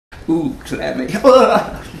Ooh, clammy.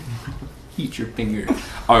 Eat your finger.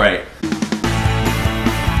 All right.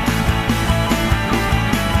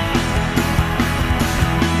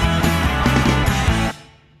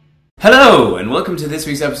 Hello, and welcome to this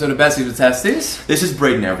week's episode of Besties with Besties. This is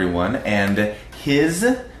Braden, everyone, and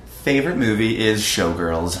his favorite movie is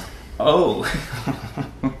Showgirls. Oh.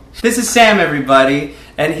 This is Sam, everybody,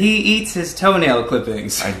 and he eats his toenail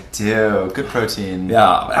clippings. I do. Good protein.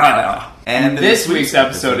 Yeah. And this week's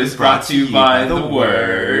episode is brought to you by the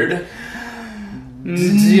word...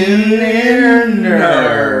 Dinner.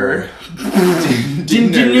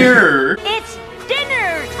 Dinner. It's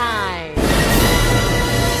dinner time.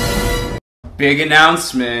 Big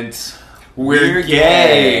announcement. We're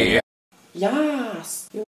gay. Yes.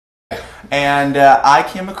 And I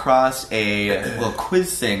came across a little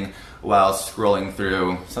quiz thing while scrolling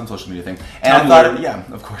through some social media thing. And I thought, yeah,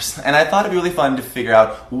 of course. And I thought it'd be really fun to figure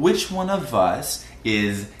out which one of us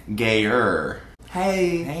is gayer.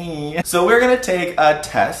 Hey. So we're gonna take a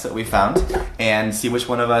test that we found and see which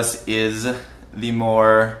one of us is the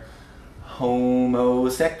more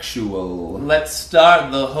homosexual. Let's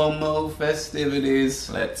start the homo festivities.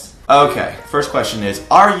 Okay, first question is,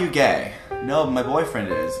 are you gay? No, my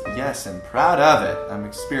boyfriend is. Yes, and proud of it. I'm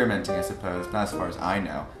experimenting, I suppose, not as far as I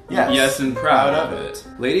know. Yes. Yes, and proud of it.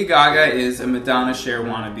 Lady Gaga is a Madonna Cher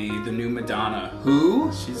wannabe, the new Madonna.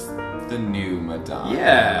 Who? She's the new Madonna.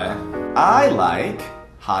 Yeah. I like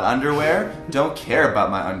hot underwear. Don't care about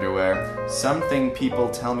my underwear. Something people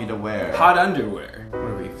tell me to wear. Hot underwear. What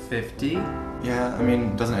are we, 50? Yeah, I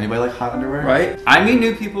mean, doesn't anybody like hot underwear? Right? I meet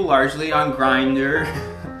new people largely on Grindr,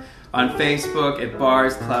 on Facebook, at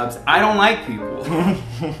bars, clubs. I don't like people.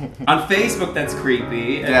 On Facebook, that's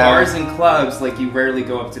creepy. At bars and clubs, like, you rarely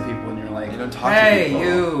go up to people and you're like, you don't talk hey, to people.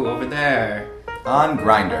 you, over there. On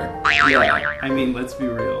Grindr. Yeah, I mean, let's be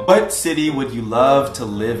real. What city would you love to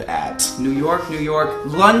live at? New York,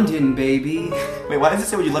 London, baby. Wait, why does it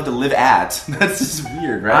say what you love to live at? That's just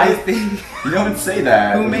weird, right? I think... You don't say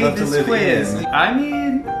that. Who made this quiz? I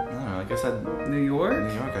mean... I don't know, like I said... New York?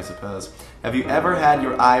 New York, I suppose. Have you ever had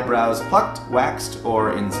your eyebrows plucked, waxed,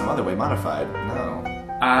 or in some other way modified? No.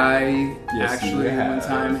 I Yes, actually you have. one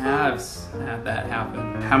time have had that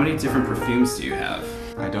happen. How many different perfumes do you have?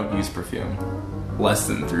 I don't use perfume. Less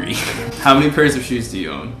than 3. How many pairs of shoes do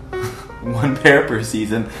you own? 1 pair per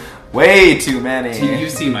season. Way too many. You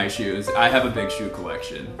see my shoes. I have a big shoe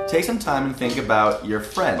collection. Take some time and think about your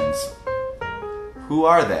friends. Who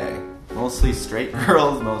are they? Mostly straight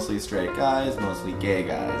girls, mostly straight guys, mostly gay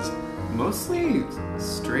guys. Mostly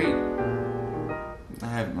straight. I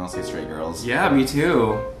have mostly straight girls. Yeah, me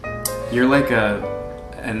too. You're like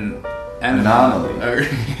an Anomaly. Or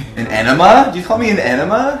An enema? Do you call me an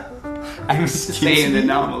enema? I'm saying an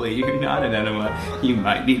anomaly. You're not an enema. You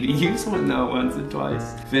might need to use one though once or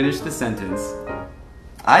twice. Finish the sentence.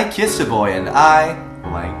 I kissed a boy and I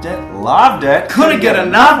liked it, loved it, couldn't get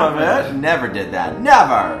enough of it. Never did that,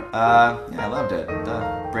 never. Yeah, I loved it.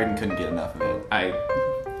 Braden couldn't get enough of it.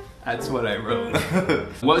 That's what I wrote.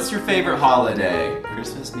 What's your favorite holiday?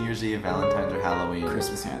 Christmas, New Year's Eve, Valentine's, or Halloween?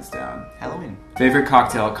 Christmas, hands down. Halloween. Favorite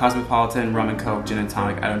cocktail? Cosmopolitan, rum and coke, gin and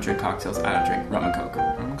tonic. I don't drink cocktails. I don't drink rum and coke.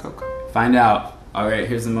 Rum and Coke. Find out. All right,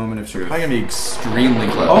 here's the moment of truth. Probably gonna be extremely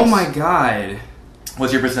close. Oh my god.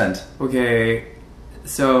 What's your percent? Okay,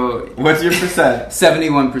 so What's your percent?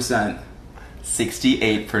 71%.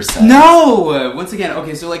 68%. No! Once again,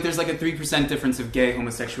 okay, so like there's like a 3% difference of gay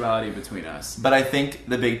homosexuality between us. But I think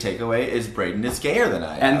the big takeaway is Braden is gayer than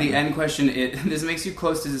I am. And the end question is, this makes you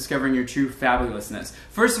close to discovering your true fabulousness.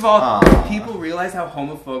 First of all, people realize how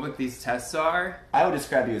homophobic these tests are. I would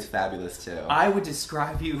describe you as fabulous too. I would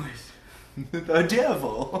describe you as the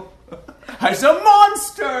devil. as a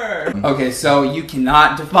monster! Okay, so you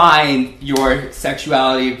cannot define your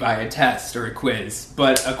sexuality by a test or a quiz,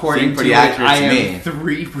 but according to it, I am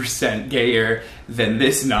 3% gayer than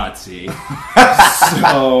this Nazi.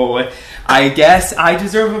 So, I guess I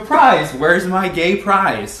deserve a prize. Where's my gay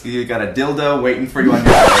prize? You got a dildo waiting for you on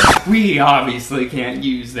your head. We obviously can't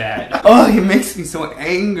use that. Oh, it makes me so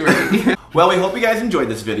angry. Well, we hope you guys enjoyed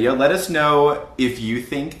this video. Let us know if you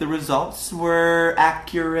think the results were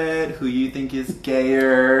accurate, who you think is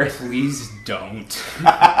gayer. Please don't.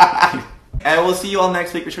 And we'll see you all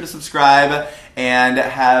next week. Be sure to subscribe and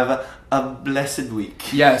have a blessed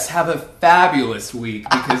week. Yes, have a fabulous week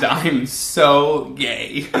because I'm so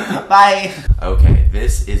gay. Bye. Okay,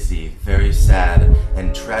 this is the very sad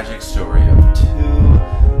and tragic story of 2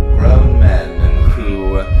 grown men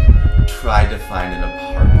who tried to find an apartment